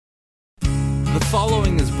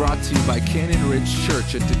following is brought to you by Canyon Ridge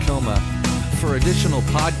Church in Tacoma. For additional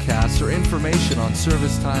podcasts or information on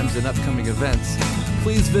service times and upcoming events,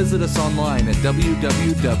 please visit us online at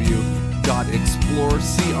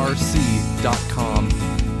www.explorecrc.com.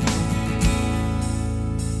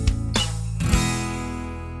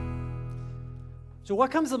 So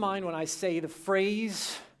what comes to mind when I say the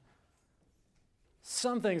phrase,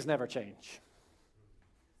 some things never change?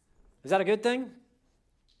 Is that a good thing?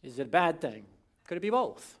 Is it a bad thing? Could it be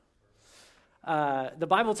both? The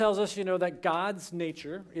Bible tells us, that God's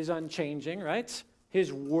nature is unchanging, right?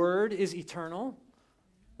 His word is eternal.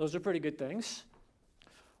 Those are pretty good things.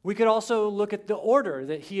 We could also look at the order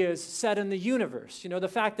that he has set in the universe. The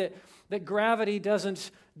fact that gravity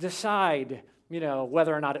doesn't decide,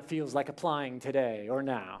 whether or not it feels like applying today or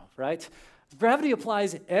now, right? Gravity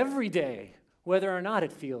applies every day, whether or not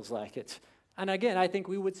it feels like it. And again, I think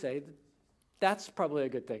we would say that's probably a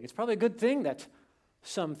good thing. It's probably a good thing that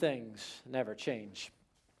some things never change.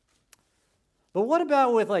 But what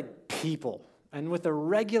about with people and with the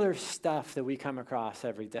regular stuff that we come across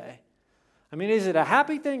every day? I mean, is it a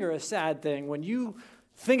happy thing or a sad thing when you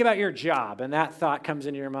think about your job and that thought comes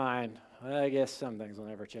into your mind? Well, I guess some things will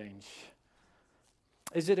never change.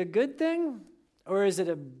 Is it a good thing or is it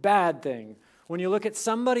a bad thing when you look at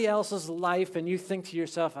somebody else's life and you think to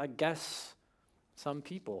yourself, I guess some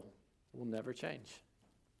people will never change?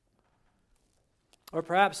 Or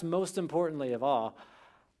perhaps most importantly of all,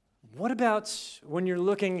 what about when you're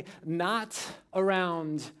looking not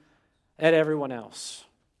around at everyone else?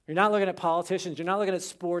 You're not looking at politicians, you're not looking at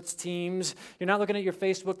sports teams, you're not looking at your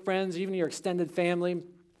Facebook friends, even your extended family.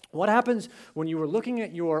 What happens when you are looking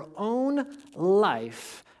at your own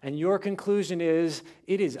life and your conclusion is,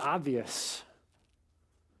 it is obvious.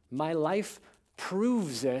 My life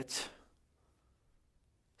proves it.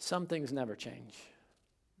 Some things never change.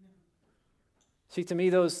 See, to me,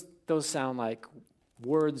 those sound like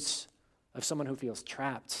words of someone who feels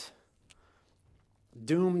trapped,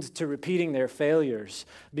 doomed to repeating their failures,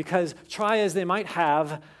 because try as they might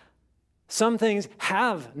have, some things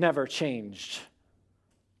have never changed.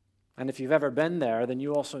 And if you've ever been there, then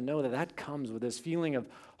you also know that comes with this feeling of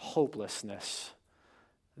hopelessness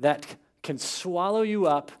that can swallow you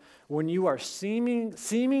up when you are seemingly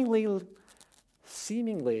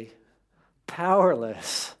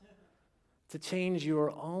powerless to change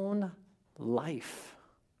your own life.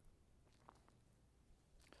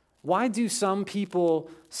 Why do some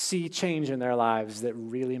people see change in their lives that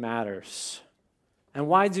really matters? And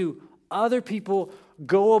why do other people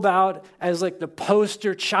go about as the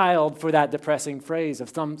poster child for that depressing phrase of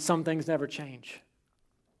some things never change?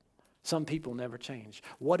 Some people never change.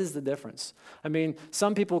 What is the difference? I mean,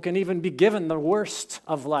 some people can even be given the worst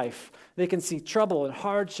of life. They can see trouble and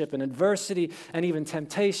hardship and adversity and even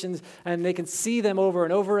temptations, and they can see them over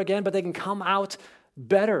and over again, but they can come out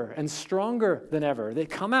better and stronger than ever. They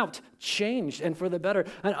come out changed and for the better.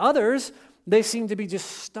 And others, they seem to be just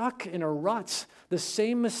stuck in a rut. The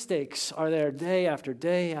same mistakes are there day after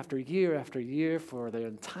year for their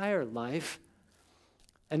entire life.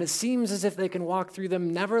 And it seems as if they can walk through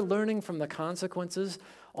them never learning from the consequences,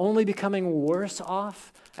 only becoming worse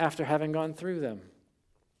off after having gone through them.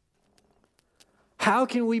 How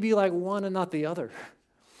can we be like one and not the other?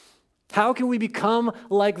 How can we become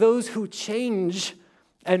like those who change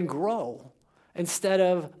and grow instead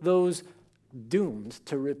of those doomed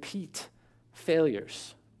to repeat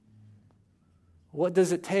failures? What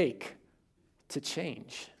does it take to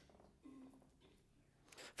change?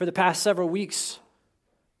 For the past several weeks,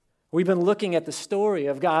 we've been looking at the story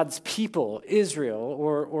of God's people, Israel,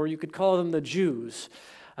 or you could call them the Jews,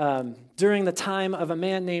 during the time of a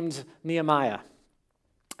man named Nehemiah,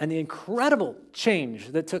 and the incredible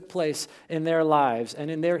change that took place in their lives and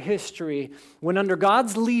in their history when under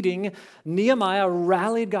God's leading, Nehemiah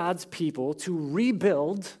rallied God's people to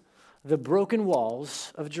rebuild the broken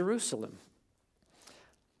walls of Jerusalem.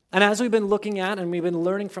 And as we've been looking at and we've been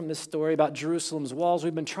learning from this story about Jerusalem's walls,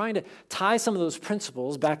 we've been trying to tie some of those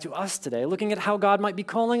principles back to us today, looking at how God might be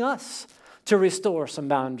calling us to restore some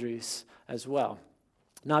boundaries as well.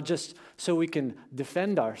 Not just so we can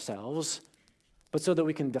defend ourselves, but so that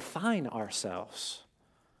we can define ourselves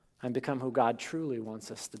and become who God truly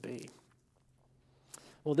wants us to be.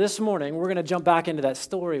 Well, this morning, we're going to jump back into that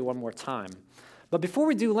story one more time. But before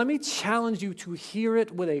we do, let me challenge you to hear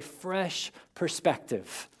it with a fresh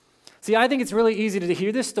perspective. See, I think it's really easy to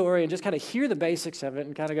hear this story and just kind of hear the basics of it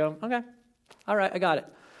and kind of go, okay, all right, I got it.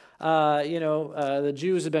 The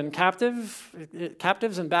Jews have been captives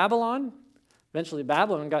in Babylon. Eventually,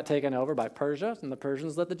 Babylon got taken over by Persia, and the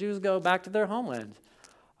Persians let the Jews go back to their homeland.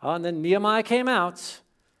 And then Nehemiah came out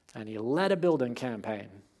and he led a building campaign.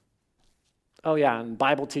 Oh yeah, and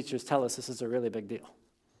Bible teachers tell us this is a really big deal.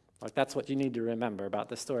 Like, that's what you need to remember about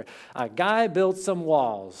this story. A guy built some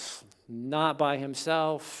walls, not by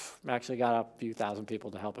himself, actually got a few thousand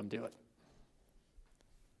people to help him do it.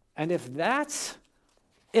 And if that's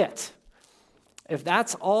it, if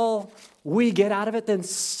that's all we get out of it, then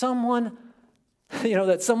someone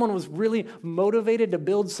was really motivated to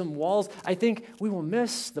build some walls, I think we will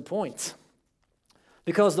miss the point.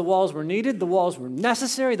 Because the walls were needed, the walls were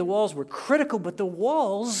necessary, the walls were critical, but the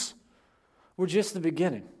walls were just the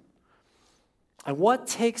beginning. And what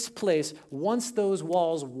takes place once those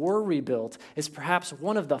walls were rebuilt is perhaps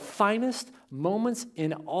one of the finest moments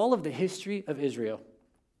in all of the history of Israel.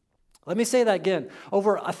 Let me say that again.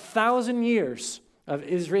 Over 1,000 years of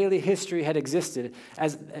Israeli history had existed,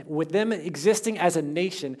 with them existing as a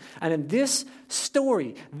nation. And in this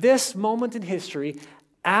story, this moment in history,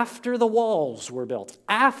 after the walls were built,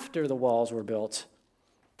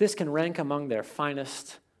 this can rank among their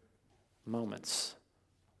finest moments.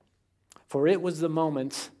 For it was the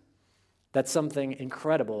moment that something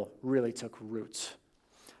incredible really took root.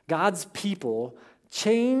 God's people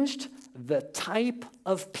changed the type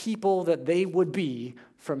of people that they would be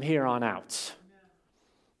from here on out.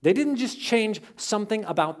 They didn't just change something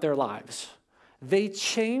about their lives. They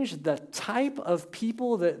changed the type of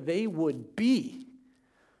people that they would be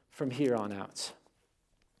from here on out.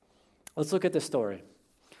 Let's look at this story.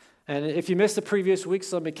 And if you missed the previous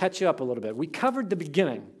weeks, let me catch you up a little bit. We covered the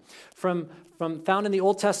beginning from found in the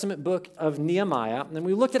Old Testament book of Nehemiah, and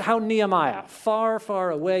we looked at how Nehemiah, far,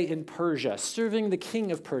 far away in Persia, serving the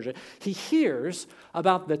king of Persia, he hears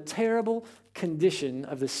about the terrible condition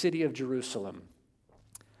of the city of Jerusalem.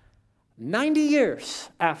 90 years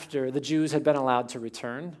after the Jews had been allowed to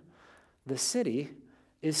return, the city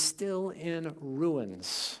is still in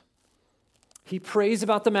ruins. He prays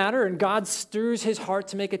about the matter, and God stirs his heart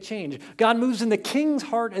to make a change. God moves in the king's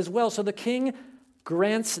heart as well, so the king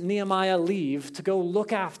grants Nehemiah leave to go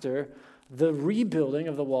look after the rebuilding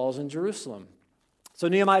of the walls in Jerusalem. So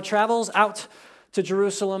Nehemiah travels out to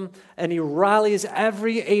Jerusalem, and he rallies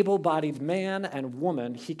every able-bodied man and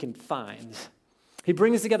woman he can find. He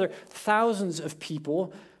brings together thousands of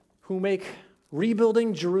people who make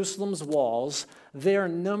rebuilding Jerusalem's walls their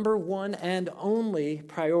number one and only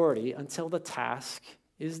priority until the task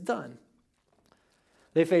is done.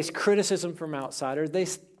 They face criticism from outsiders.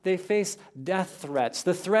 They face death threats,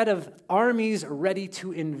 the threat of armies ready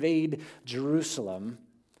to invade Jerusalem.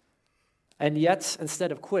 And yet,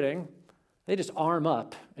 instead of quitting, they just arm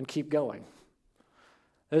up and keep going.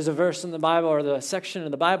 There's a verse in the Bible, or the section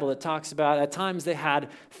in the Bible, that talks about at times they had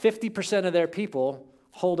 50% of their people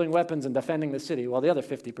holding weapons and defending the city, while the other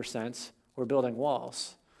 50% were building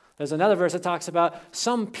walls. There's another verse that talks about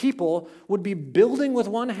some people would be building with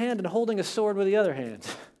one hand and holding a sword with the other hand.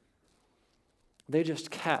 They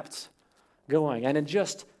just kept going. And in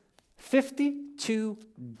just 52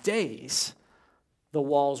 days, the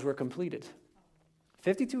walls were completed.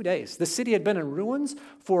 52 days. The city had been in ruins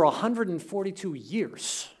for 142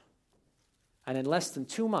 years. And in less than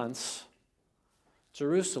 2 months,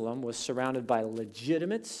 Jerusalem was surrounded by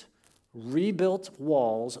legitimate, rebuilt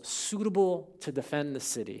walls suitable to defend the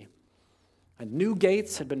city. And new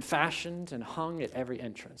gates had been fashioned and hung at every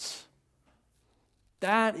entrance.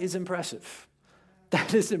 That is impressive.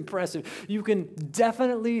 That is impressive. You can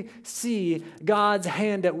definitely see God's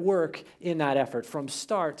hand at work in that effort from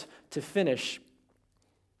start to finish.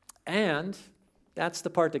 And that's the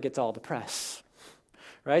part that gets all the press,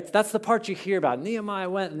 right? That's the part you hear about. Nehemiah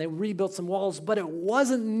went and they rebuilt some walls, but it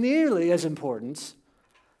wasn't nearly as important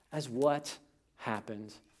as what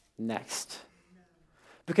happened next.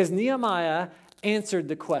 Because Nehemiah answered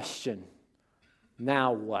the question,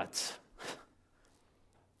 now what?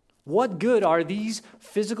 What good are these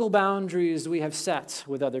physical boundaries we have set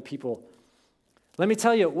with other people? Let me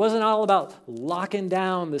tell you, it wasn't all about locking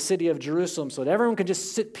down the city of Jerusalem so that everyone could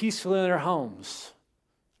just sit peacefully in their homes,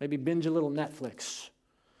 maybe binge a little Netflix.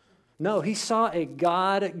 No, he saw a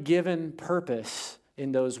God-given purpose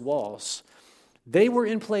in those walls. They were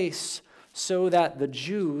in place so that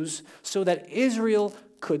Israel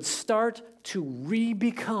could start to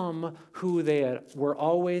re-become who they were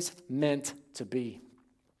always meant to be.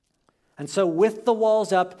 And so with the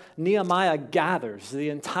walls up, Nehemiah gathers the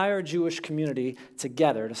entire Jewish community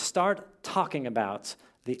together to start talking about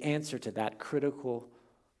the answer to that critical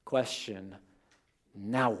question,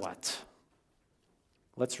 now what?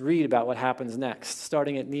 Let's read about what happens next,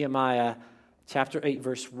 starting at Nehemiah chapter 8,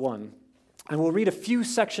 verse 1. And we'll read a few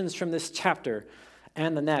sections from this chapter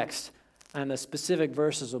and the next, and the specific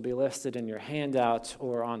verses will be listed in your handout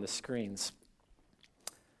or on the screens.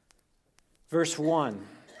 Verse 1,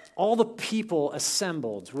 all the people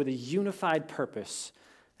assembled with a unified purpose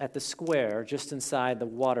at the square just inside the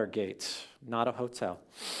water gate, not a hotel.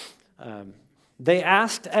 They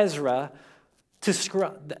asked Ezra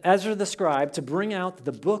the scribe to bring out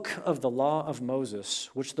the book of the law of Moses,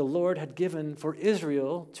 which the Lord had given for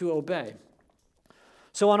Israel to obey.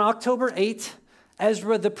 So on October 8th,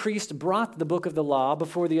 Ezra the priest brought the book of the law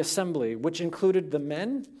before the assembly, which included the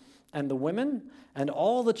men and the women and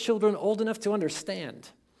all the children old enough to understand.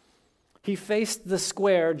 He faced the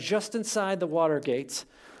square just inside the water gates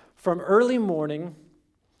from early morning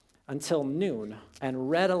until noon and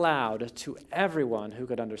read aloud to everyone who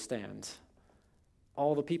could understand.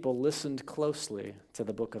 All the people listened closely to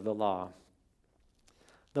the book of the law.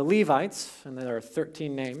 The Levites, and there are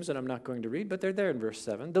 13 names that I'm not going to read, but they're there in verse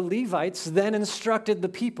 7. The Levites then instructed the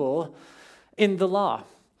people in the law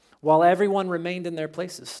while everyone remained in their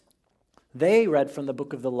places. They read from the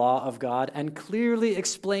book of the law of God and clearly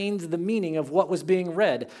explained the meaning of what was being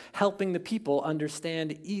read, helping the people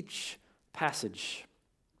understand each passage.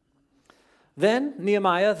 Then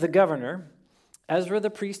Nehemiah the governor, Ezra the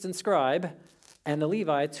priest and scribe, and the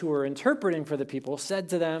Levites who were interpreting for the people said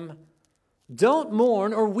to them, "Don't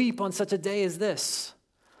mourn or weep on such a day as this,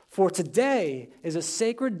 for today is a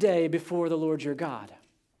sacred day before the Lord your God."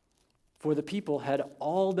 For the people had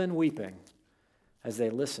all been weeping as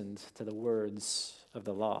they listened to the words of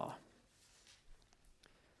the law.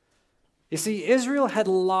 You see, Israel had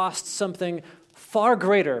lost something far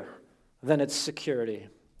greater than its security,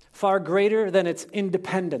 far greater than its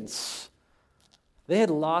independence. They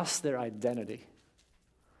had lost their identity.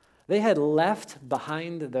 They had left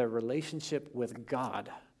behind their relationship with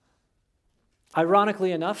God.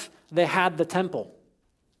 Ironically enough, they had the temple.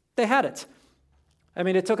 They had it. I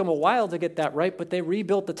mean, it took them a while to get that right, but they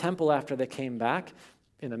rebuilt the temple after they came back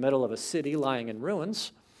in the middle of a city lying in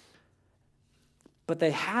ruins. But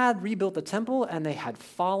they had rebuilt the temple, and they had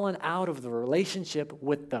fallen out of the relationship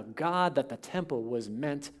with the God that the temple was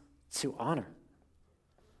meant to honor.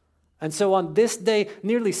 And so on this day,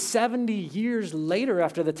 nearly 70 years later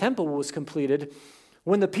after the temple was completed,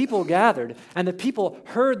 when the people gathered and the people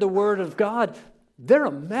heard the word of God, they're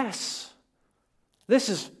a mess. This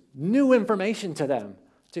is new information to them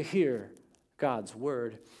to hear God's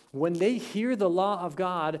word. When they hear the law of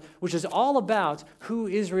God, which is all about who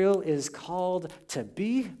Israel is called to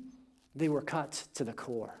be, they were cut to the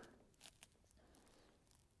core.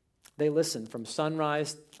 They listened from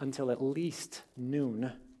sunrise until at least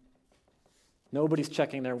noon. Nobody's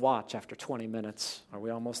checking their watch after 20 minutes. Are we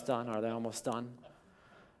almost done? Are they almost done?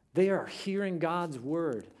 They are hearing God's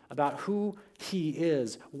word about who he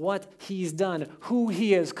is, what he's done, who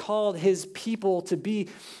he has called his people to be.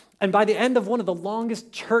 And by the end of one of the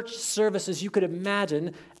longest church services you could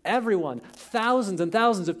imagine, everyone, thousands and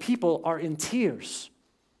thousands of people are in tears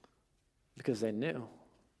because they knew.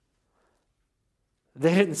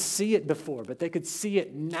 They didn't see it before, but they could see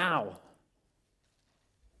it now.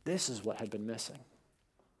 This is what had been missing.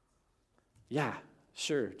 Yeah,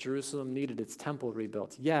 sure, Jerusalem needed its temple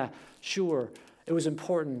rebuilt. Yeah, sure, it was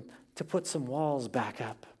important to put some walls back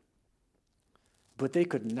up. But they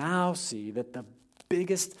could now see that the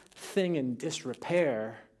biggest thing in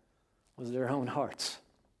disrepair was their own hearts.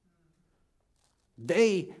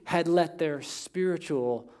 They had let their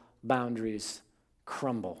spiritual boundaries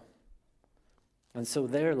crumble. And so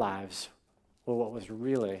their lives were what was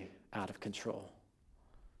really out of control.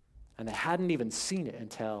 And they hadn't even seen it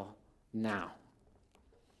until now.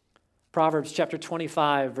 Proverbs chapter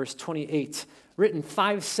 25, verse 28, written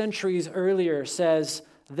 5 centuries earlier, says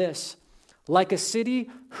this: "Like a city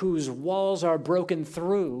whose walls are broken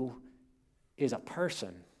through is a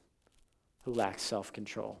person who lacks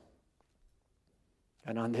self-control."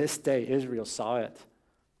 And on this day, Israel saw it.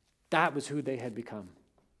 That was who they had become.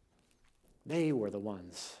 They were the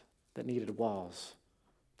ones that needed walls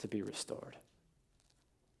to be restored.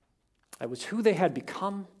 That was who they had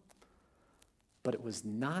become, but it was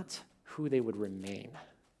not who they would remain.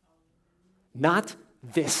 Not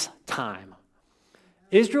this time.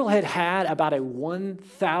 Israel had had about a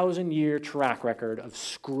 1,000-year track record of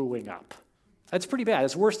screwing up. That's pretty bad.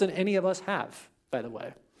 It's worse than any of us have, by the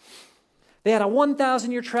way. They had a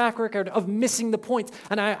 1,000-year track record of missing the point.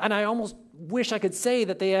 And I almost wish I could say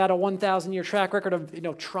that they had a 1,000-year track record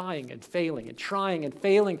of trying and failing and trying and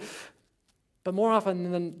failing. But more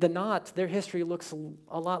often than not, their history looks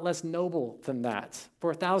a lot less noble than that.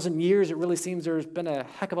 For 1,000 years, it really seems there's been a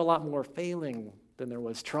heck of a lot more failing than there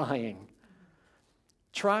was trying.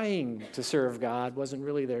 Trying to serve God wasn't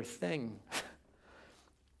really their thing.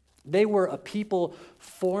 They were a people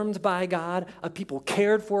formed by God, a people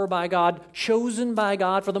cared for by God, chosen by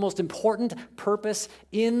God for the most important purpose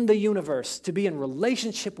in the universe, to be in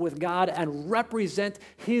relationship with God and represent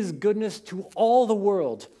His goodness to all the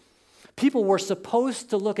world. People were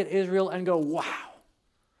supposed to look at Israel and go, wow,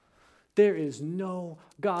 there is no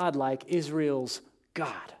God like Israel's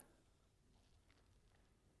God.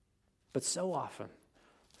 But so often,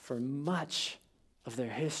 for much of their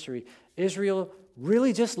history, Israel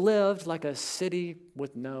really just lived like a city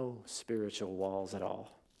with no spiritual walls at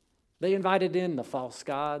all. They invited in the false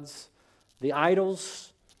gods, the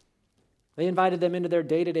idols. They invited them into their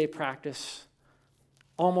day-to-day practice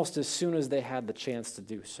almost as soon as they had the chance to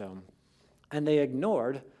do so. And they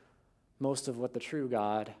ignored most of what the true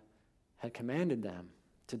God had commanded them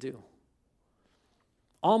to do.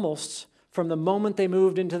 Almost from the moment they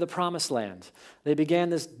moved into the promised land, they began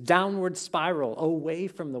this downward spiral away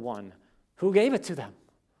from the one who gave it to them.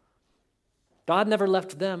 God never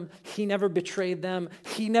left them. He never betrayed them.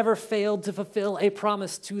 He never failed to fulfill a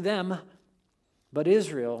promise to them. But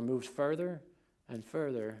Israel moved further and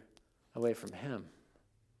further away from Him.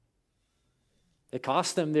 It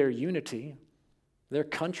cost them their unity. Their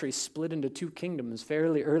country split into two kingdoms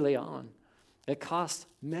fairly early on. It cost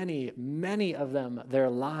many, many of them their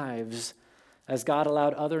lives as God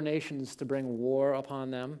allowed other nations to bring war upon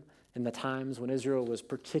them in the times when Israel was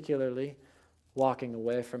particularly walking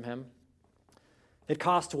away from Him. It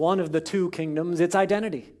cost one of the two kingdoms its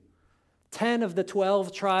identity. 10 of the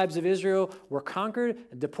 12 tribes of Israel were conquered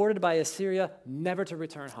and deported by Assyria, never to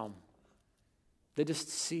return home. They just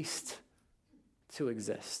ceased to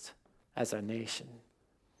exist as a nation.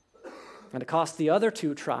 And it cost the other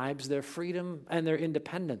two tribes their freedom and their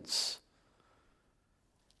independence.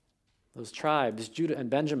 Those tribes, Judah and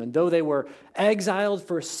Benjamin, though they were exiled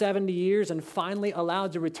for 70 years and finally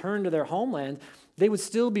allowed to return to their homeland, they would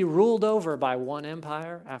still be ruled over by one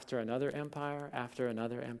empire after another empire after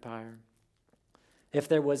another empire. If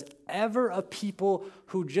there was ever a people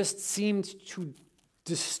who just seemed to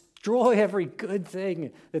destroy every good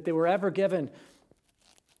thing that they were ever given,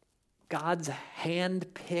 God's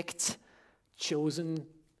hand-picked, chosen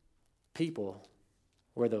people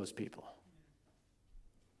were those people.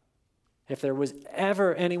 If there was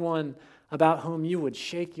ever anyone about whom you would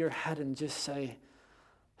shake your head and just say,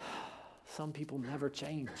 some people never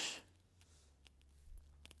change,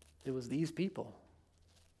 it was these people.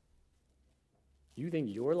 You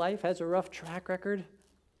think your life has a rough track record?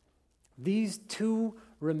 These two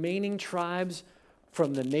remaining tribes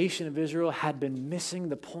from the nation of Israel had been missing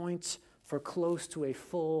the point for close to a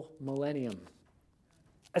full millennium.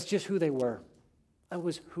 That's just who they were. That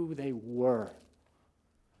was who they were.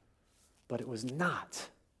 But it was not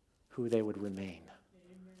who they would remain.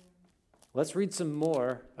 Amen. Let's read some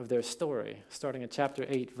more of their story, starting at chapter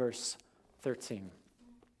 8, verse 13.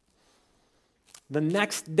 The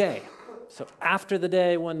next day, so after the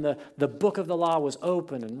day when the book of the law was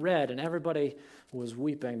open and read and everybody was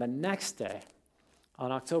weeping, the next day,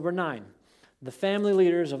 on October 9, the family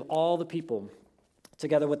leaders of all the people,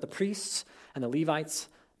 together with the priests and the Levites,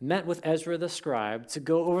 met with Ezra the scribe to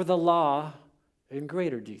go over the law in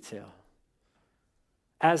greater detail.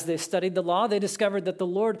 As they studied the law, they discovered that the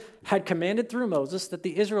Lord had commanded through Moses that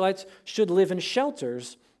the Israelites should live in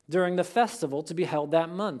shelters during the festival to be held that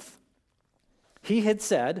month. He had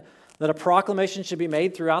said that a proclamation should be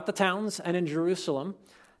made throughout the towns and in Jerusalem,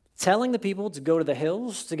 telling the people to go to the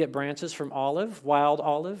hills to get branches from olive, wild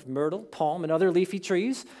olive, myrtle, palm, and other leafy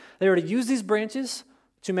trees. They were to use these branches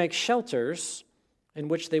to make shelters in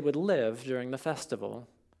which they would live during the festival,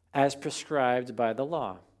 as prescribed by the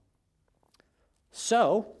law.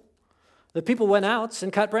 So, the people went out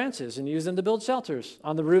and cut branches and used them to build shelters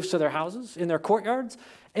on the roofs of their houses, in their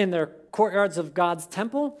courtyards of God's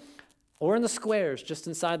temple, or in the squares just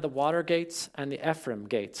inside the water gates and the Ephraim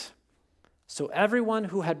gate. So everyone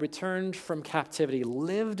who had returned from captivity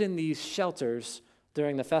lived in these shelters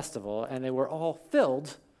during the festival, and they were all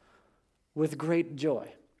filled with great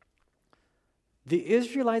joy. The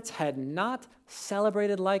Israelites had not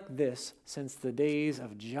celebrated like this since the days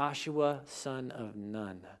of Joshua, son of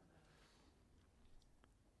Nun.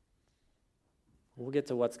 We'll get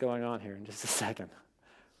to what's going on here in just a second.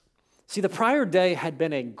 See, the prior day had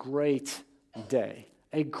been a great day.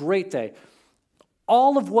 A great day.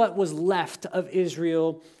 All of what was left of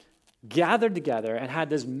Israel gathered together and had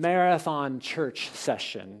this marathon church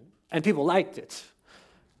session, and people liked it.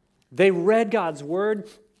 They read God's word.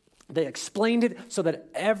 They explained it so that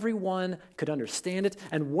everyone could understand it.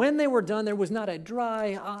 And when they were done, there was not a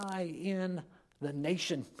dry eye in the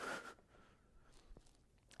nation.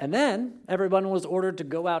 And then everyone was ordered to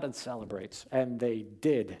go out and celebrate. And they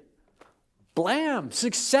did. Blam,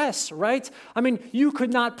 success, right? I mean, you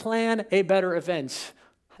could not plan a better event.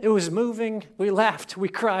 It was moving, we laughed, we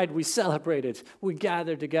cried, we celebrated, we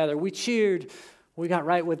gathered together, we cheered, we got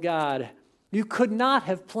right with God. You could not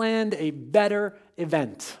have planned a better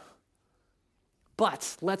event.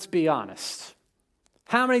 But let's be honest.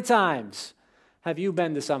 How many times have you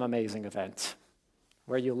been to some amazing event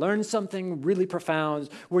where you learned something really profound,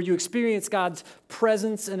 where you experienced God's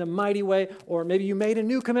presence in a mighty way, or maybe you made a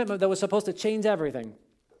new commitment that was supposed to change everything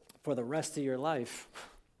for the rest of your life?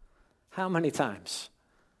 How many times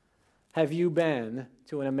have you been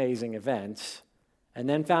to an amazing event and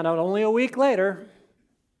then found out only a week later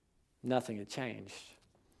nothing had changed?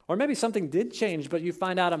 Or maybe something did change, but you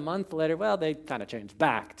find out a month later, well, they kind of changed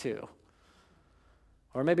back too.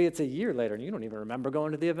 Or maybe it's a year later and you don't even remember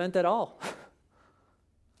going to the event at all.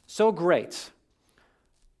 So great.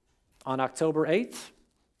 On October 8th,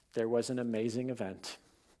 there was an amazing event.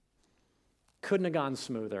 Couldn't have gone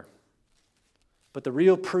smoother. But the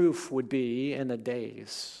real proof would be in the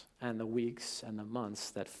days and the weeks and the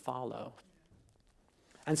months that follow.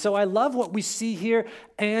 And so I love what we see here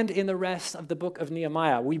and in the rest of the book of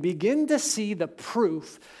Nehemiah. We begin to see the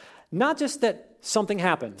proof, not just that something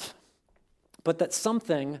happened, but that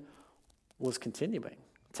something was continuing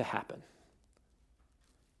to happen.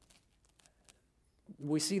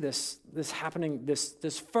 We see this happening,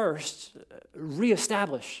 this first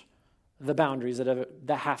reestablish the boundaries that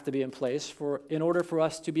have to be in place in order for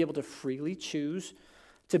us to be able to freely choose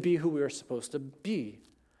to be who we are supposed to be.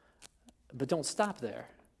 But don't stop there.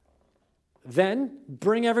 Then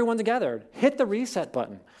bring everyone together. Hit the reset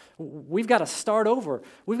button. We've got to start over.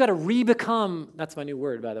 We've got to re-become, that's my new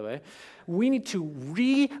word, by the way. We need to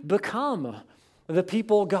re-become the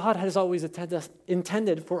people God has always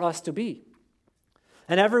intended for us to be.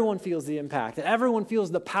 And everyone feels the impact. Everyone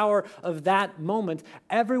feels the power of that moment.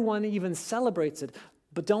 Everyone even celebrates it.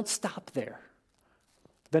 But don't stop there.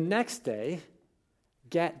 The next day,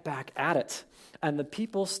 get back at it. And the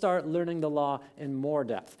people start learning the law in more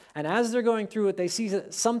depth. And as they're going through it, they see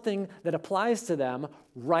something that applies to them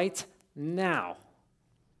right now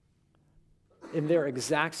in their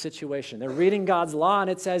exact situation. They're reading God's law, and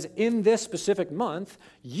it says, in this specific month,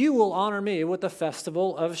 you will honor me with the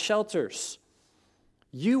festival of shelters.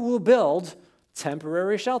 You will build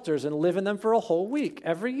temporary shelters and live in them for a whole week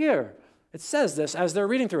every year. It says this as they're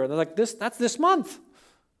reading through it. They're like, that's this month.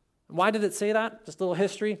 Why did it say that? Just a little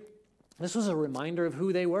history. This was a reminder of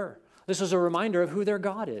who they were. This was a reminder of who their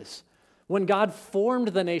God is. When God formed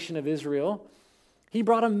the nation of Israel, he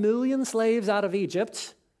brought 1 million slaves out of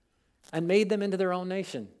Egypt and made them into their own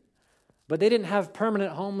nation. But they didn't have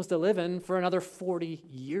permanent homes to live in for another 40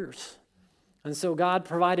 years. And so God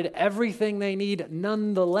provided everything they need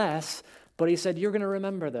nonetheless, but he said, you're going to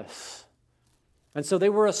remember this. And so they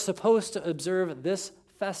were supposed to observe this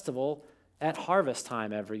festival at harvest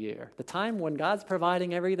time every year, the time when God's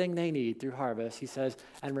providing everything they need through harvest. He says,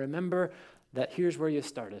 and remember that here's where you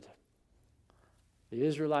started. The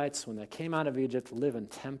Israelites, when they came out of Egypt, live in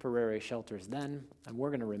temporary shelters then, and we're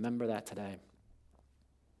going to remember that today.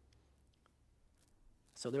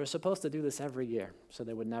 So they were supposed to do this every year, so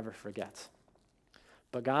they would never forget.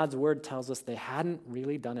 But God's word tells us they hadn't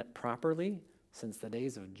really done it properly since the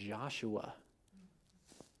days of Joshua,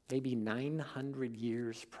 maybe 900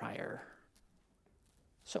 years prior.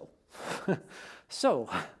 So,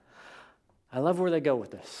 I love where they go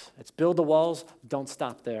with this. It's build the walls, don't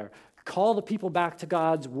stop there. Call the people back to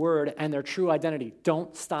God's word and their true identity.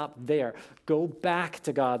 Don't stop there. Go back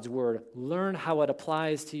to God's word. Learn how it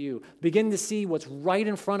applies to you. Begin to see what's right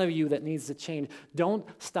in front of you that needs to change. Don't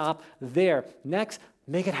stop there. Next,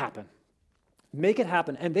 make it happen. Make it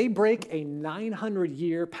happen. And they break a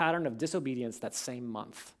 900-year pattern of disobedience that same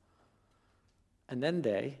month. And then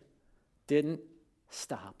they didn't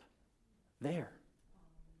stop there.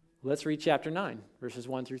 Let's read chapter 9, verses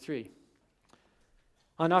 1 through 3.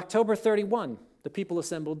 On October 31, the people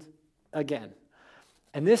assembled again.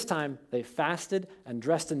 And this time they fasted and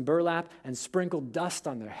dressed in burlap and sprinkled dust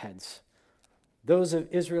on their heads. Those of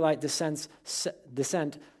Israelite descent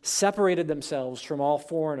separated themselves from all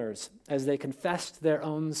foreigners as they confessed their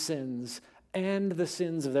own sins and the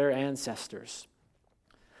sins of their ancestors.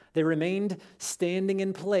 They remained standing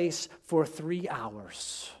in place for 3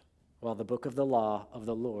 hours while the book of the law of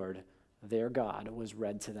the Lord, their God, was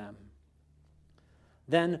read to them.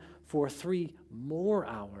 Then for 3 more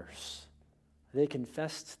hours, they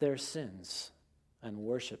confessed their sins and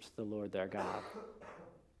worshiped the Lord their God.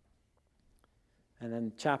 And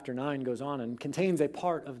then chapter 9 goes on and contains a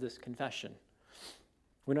part of this confession.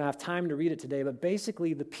 We don't have time to read it today, but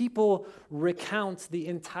basically the people recount the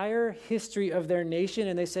entire history of their nation,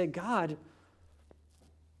 and they say, God,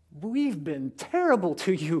 we've been terrible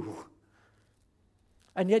to you.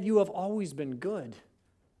 And yet you have always been good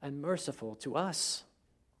and merciful to us.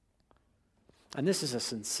 And this is a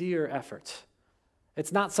sincere effort.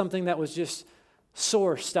 It's not something that was just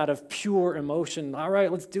sourced out of pure emotion. All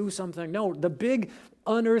right, let's do something. No, the big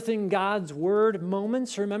unearthing God's word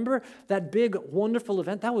moments, remember that big wonderful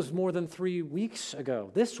event? That was more than 3 weeks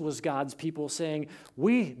ago. This was God's people saying,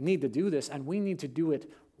 we need to do this and we need to do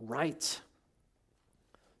it right.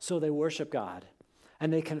 So they worship God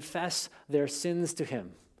and they confess their sins to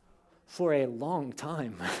him for a long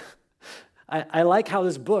time. I like how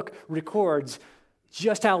this book records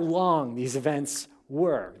just how long these events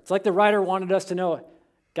were. It's like the writer wanted us to know,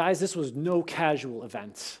 guys, this was no casual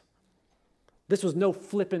event. This was no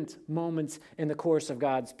flippant moment in the course of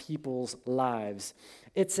God's people's lives.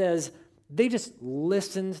 It says they just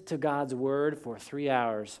listened to God's word for 3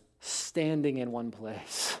 hours, standing in one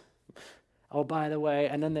place. Oh, by the way,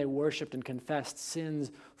 and then they worshiped and confessed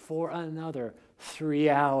sins for another 3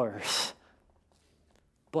 hours.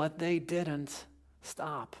 But they didn't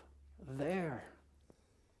stop there.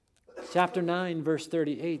 Chapter 9, verse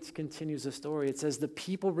 38 continues the story. It says, the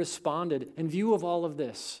people responded in view of all of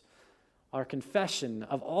this, our confession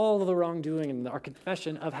of all of the wrongdoing and our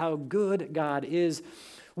confession of how good God is.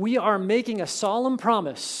 We are making a solemn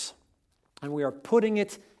promise and we are putting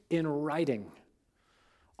it in writing.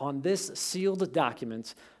 On this sealed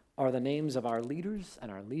document are the names of our leaders and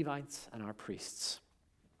our Levites and our priests.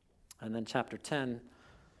 And then chapter 10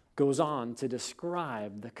 goes on to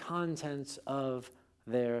describe the contents of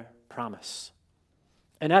their promise.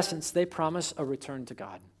 In essence, they promise a return to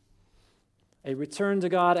God. A return to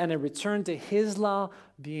God and a return to his law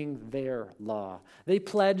being their law. They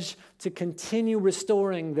pledge to continue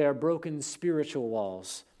restoring their broken spiritual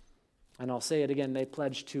walls. And I'll say it again, they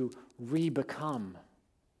pledge to re-become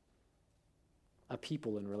a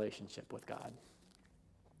people in relationship with God.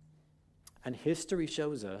 And history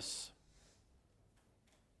shows us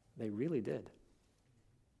they really did.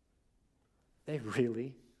 They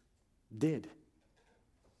really did.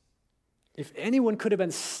 If anyone could have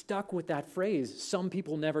been stuck with that phrase, some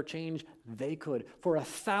people never change, they could. For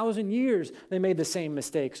 1,000 years, they made the same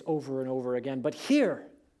mistakes over and over again. But here,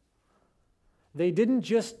 they didn't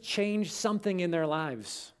just change something in their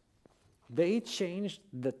lives. They changed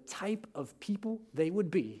the type of people they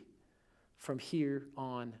would be from here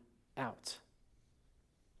on out.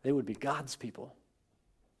 They would be God's people,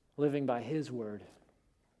 living by his word.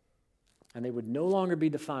 And they would no longer be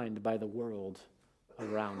defined by the world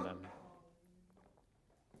around them.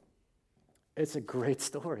 It's a great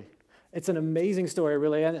story. It's an amazing story,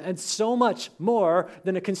 really, and so much more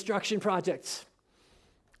than a construction project.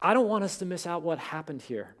 I don't want us to miss out what happened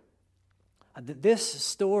here. This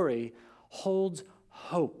story holds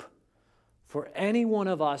hope for any one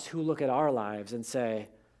of us who look at our lives and say,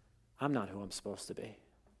 I'm not who I'm supposed to be.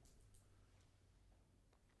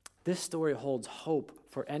 This story holds hope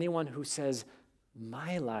for anyone who says,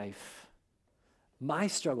 my life, my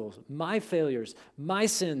struggles, my failures, my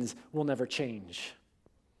sins will never change.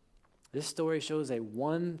 This story shows a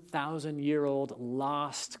 1,000-year-old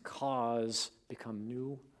lost cause become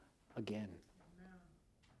new again.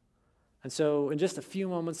 And so in just a few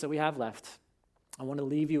moments that we have left, I want to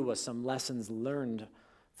leave you with some lessons learned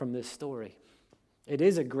from this story. It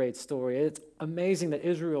is a great story. It's amazing that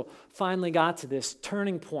Israel finally got to this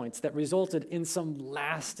turning point that resulted in some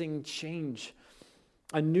lasting change,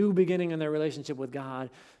 a new beginning in their relationship with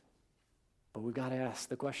God. But we've got to ask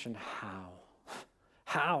the question, how?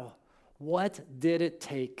 How? What did it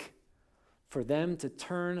take for them to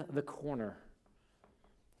turn the corner?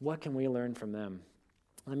 What can we learn from them?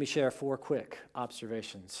 Let me share 4 quick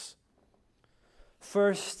observations.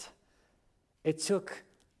 First, it took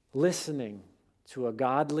listening to a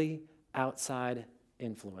godly outside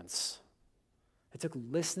influence. It took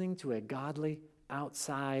listening to a godly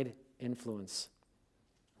outside influence.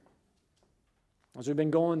 As we've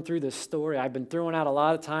been going through this story, I've been throwing out a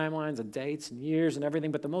lot of timelines and dates and years and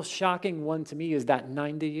everything, but the most shocking one to me is that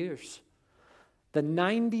 90 years. The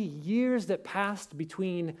 90 years that passed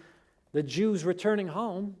between the Jews returning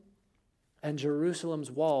home and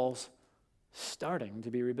Jerusalem's walls starting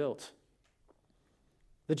to be rebuilt.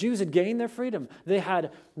 The Jews had gained their freedom. They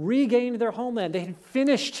had regained their homeland. They had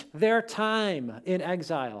finished their time in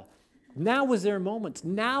exile. Now was their moment.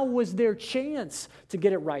 Now was their chance to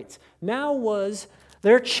get it right. Now was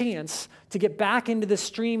their chance to get back into the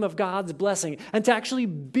stream of God's blessing and to actually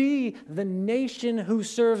be the nation who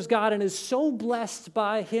serves God and is so blessed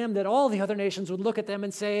by him that all the other nations would look at them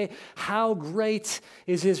and say, how great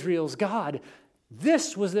is Israel's God?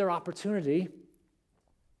 This was their opportunity.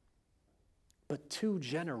 But 2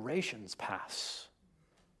 generations pass,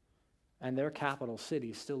 and their capital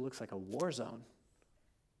city still looks like a war zone.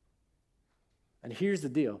 And here's the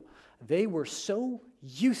deal. They were so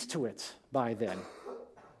used to it by then,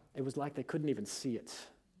 it was like they couldn't even see it.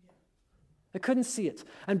 They couldn't see it.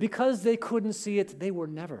 And because they couldn't see it, they were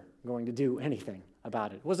never going to do anything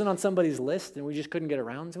about it. It wasn't on somebody's list, and we just couldn't get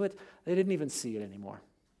around to it. They didn't even see it anymore.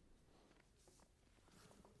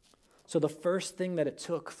 So the first thing that it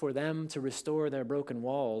took for them to restore their broken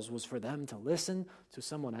walls was for them to listen to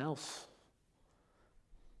someone else.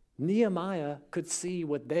 Nehemiah could see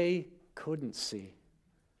what they couldn't see,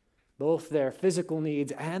 both their physical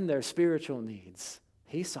needs and their spiritual needs.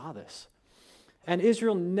 He saw this. And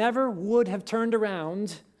Israel never would have turned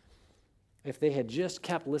around if they had just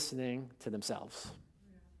kept listening to themselves.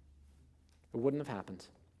 It wouldn't have happened.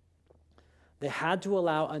 They had to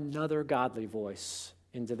allow another godly voice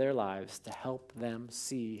into their lives to help them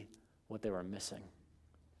see what they were missing.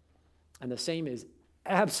 And the same is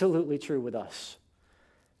absolutely true with us.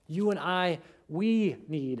 You and I, we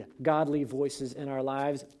need godly voices in our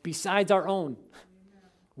lives besides our own.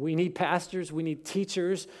 We need pastors, we need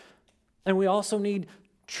teachers, and we also need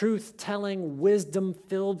truth-telling,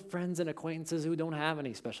 wisdom-filled friends and acquaintances who don't have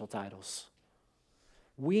any special titles.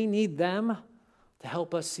 We need them to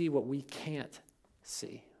help us see what we can't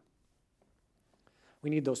see. We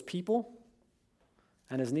need those people,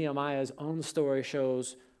 and as Nehemiah's own story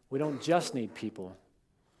shows, we don't just need people.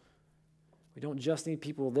 We don't just need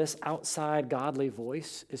people. This outside godly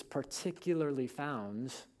voice is particularly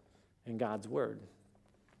found in God's word.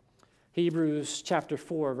 Hebrews chapter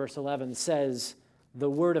 4, verse 11 says, the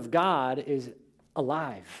word of God is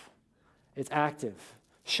alive. It's active,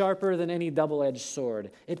 sharper than any double-edged sword.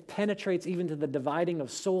 It penetrates even to the dividing of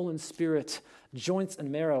soul and spirit, joints and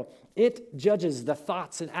marrow. It judges the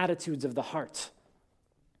thoughts and attitudes of the heart.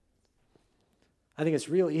 I think it's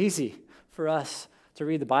real easy for us to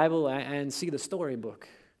read the Bible and see the storybook,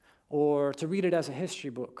 or to read it as a history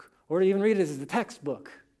book, or to even read it as a textbook.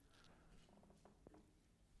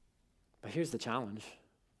 But here's the challenge.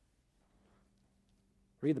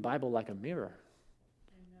 Read the Bible like a mirror.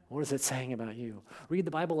 What is it saying about you? Read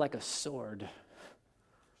the Bible like a sword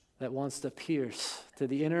that wants to pierce to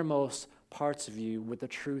the innermost parts of you with the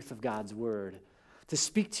truth of God's word, to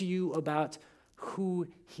speak to you about who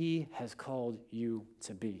he has called you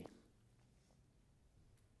to be.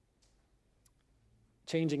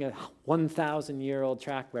 Changing a 1,000-year-old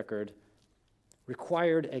track record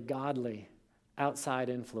required a godly outside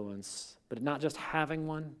influence, but not just having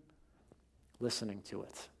one, listening to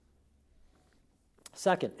it.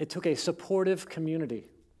 Second, it took a supportive community.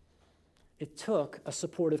 It took a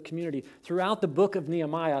supportive community. Throughout the book of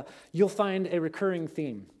Nehemiah, you'll find a recurring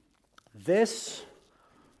theme. This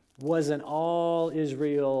was an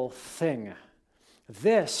all-Israel thing.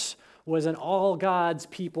 This was an all God's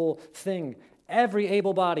people thing. Every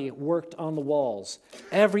able body worked on the walls.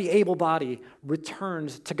 Every able body returned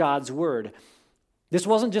to God's word. This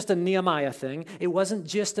wasn't just a Nehemiah thing. It wasn't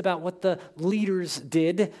just about what the leaders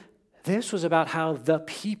did. This was about how the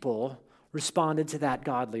people responded to that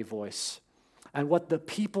godly voice and what the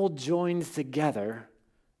people joined together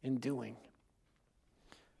in doing.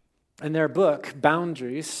 In their book,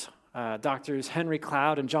 Boundaries, Doctors Henry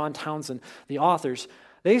Cloud and John Townsend, the authors,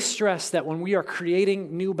 they stress that when we are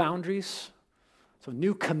creating new boundaries, so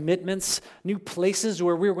new commitments, new places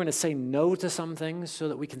where we're going to say no to some things so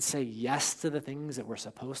that we can say yes to the things that we're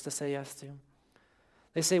supposed to say yes to.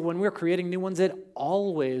 They say when we're creating new ones, it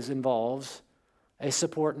always involves a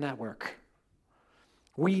support network.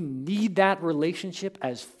 We need that relationship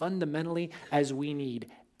as fundamentally as we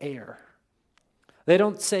need air. They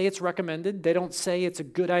don't say it's recommended. They don't say it's a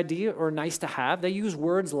good idea or nice to have. They use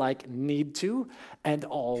words like need to and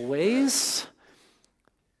always.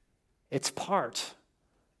 It's part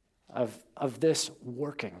of this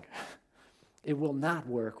working. It will not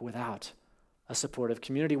work without a supportive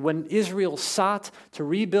community. When Israel sought to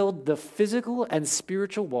rebuild the physical and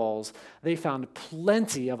spiritual walls, they found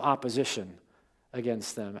plenty of opposition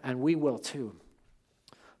against them, and we will too.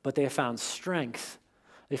 But they found strength,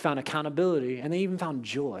 they found accountability, and they even found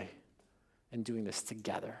joy in doing this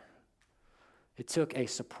together. It took a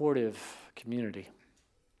supportive community.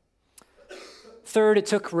 Third, it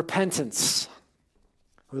took repentance.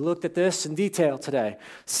 We looked at this in detail today.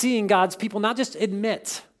 Seeing God's people not just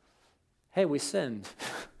admit, hey, we sinned.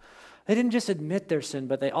 They didn't just admit their sin,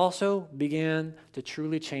 but they also began to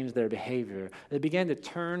truly change their behavior. They began to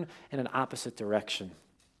turn in an opposite direction.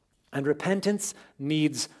 And repentance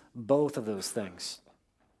needs both of those things.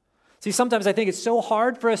 See, sometimes I think it's so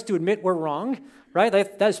hard for us to admit we're wrong, right?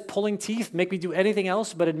 That is pulling teeth. Make me do anything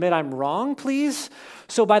else but admit I'm wrong, please.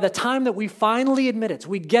 So by the time that we finally admit it,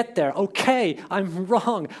 we get there. Okay, I'm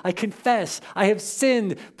wrong. I confess. I have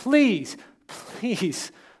sinned. Please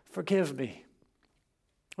forgive me.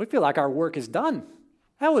 We feel like our work is done.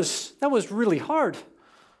 That was really hard.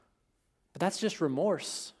 But that's just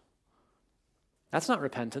remorse. That's not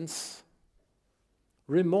repentance.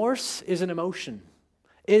 Remorse is an emotion.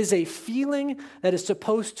 It is a feeling that is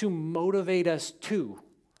supposed to motivate us to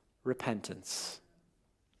repentance.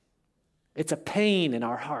 It's a pain in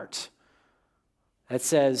our heart that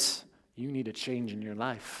says, you need a change in your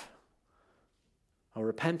life. Well,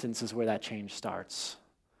 repentance is where that change starts.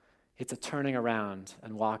 It's a turning around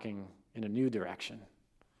and walking in a new direction,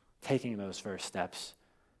 taking those first steps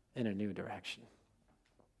in a new direction.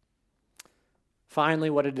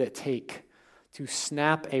 Finally, what did it take to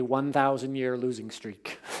snap a 1,000-year losing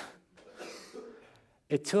streak?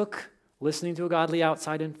 It took listening to a godly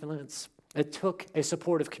outside influence. It took a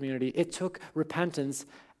supportive community. It took repentance.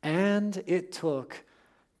 And it took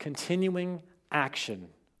continuing action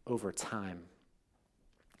over time.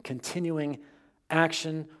 Continuing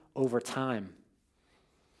action over time.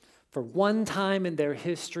 For one time in their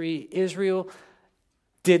history, Israel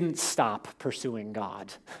didn't stop pursuing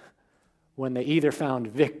God when they either found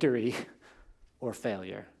victory or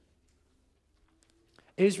failure.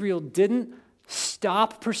 Israel didn't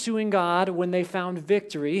stop pursuing God when they found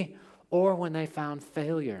victory or when they found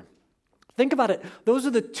failure. Think about it. Those are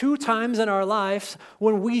the two times in our lives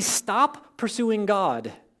when we stop pursuing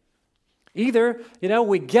God. Either,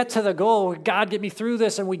 we get to the goal, God, get me through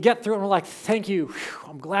this, and we get through it, and we're like, thank you, whew,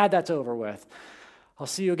 I'm glad that's over with. I'll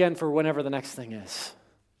see you again for whenever the next thing is.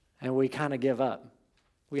 And we kind of give up.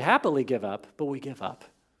 We happily give up, but we give up.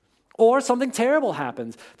 Or something terrible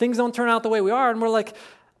happens. Things don't turn out the way we are, and we're like,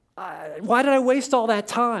 why did I waste all that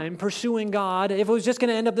time pursuing God if it was just going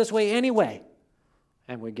to end up this way anyway?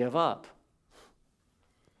 And we give up.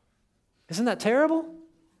 Isn't that terrible?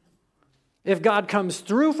 If God comes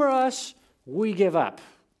through for us, we give up.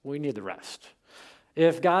 We need the rest.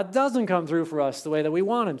 If God doesn't come through for us the way that we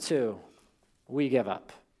want him to, we give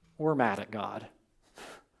up. We're mad at God.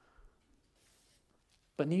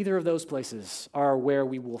 But neither of those places are where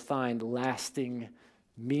we will find lasting,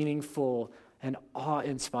 meaningful, and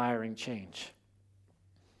awe-inspiring change.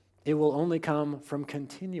 It will only come from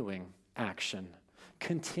continuing action,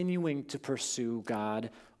 continuing to pursue God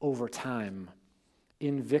over time,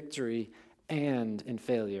 in victory and in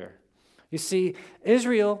failure. You see,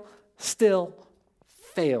 Israel still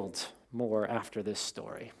failed more after this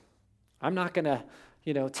story. I'm not going to,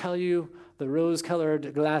 tell you the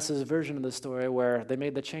rose-colored glasses version of the story where they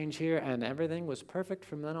made the change here and everything was perfect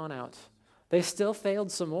from then on out. They still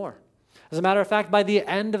failed some more. As a matter of fact, by the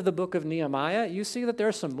end of the book of Nehemiah, you see that there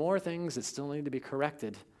are some more things that still need to be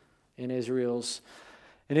corrected in Israel's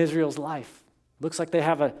life. Looks like they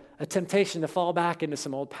have a temptation to fall back into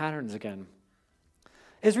some old patterns again.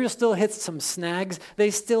 Israel still hits some snags.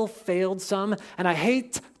 They still failed some. And I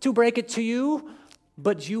hate to break it to you,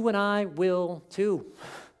 but you and I will too.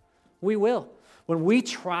 We will. When we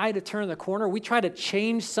try to turn the corner, we try to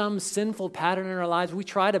change some sinful pattern in our lives, we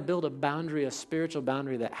try to build a boundary, a spiritual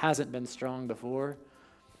boundary that hasn't been strong before,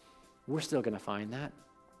 we're still going to find that.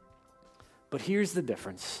 But here's the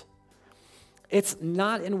difference. It's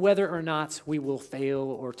not in whether or not we will fail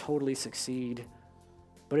or totally succeed,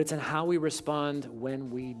 but it's in how we respond when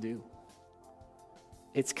we do.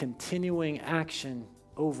 It's continuing action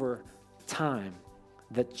over time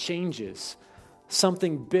that changes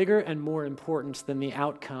something bigger and more important than the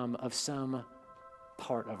outcome of some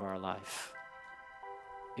part of our life.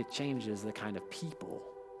 It changes the kind of people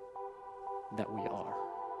that we are.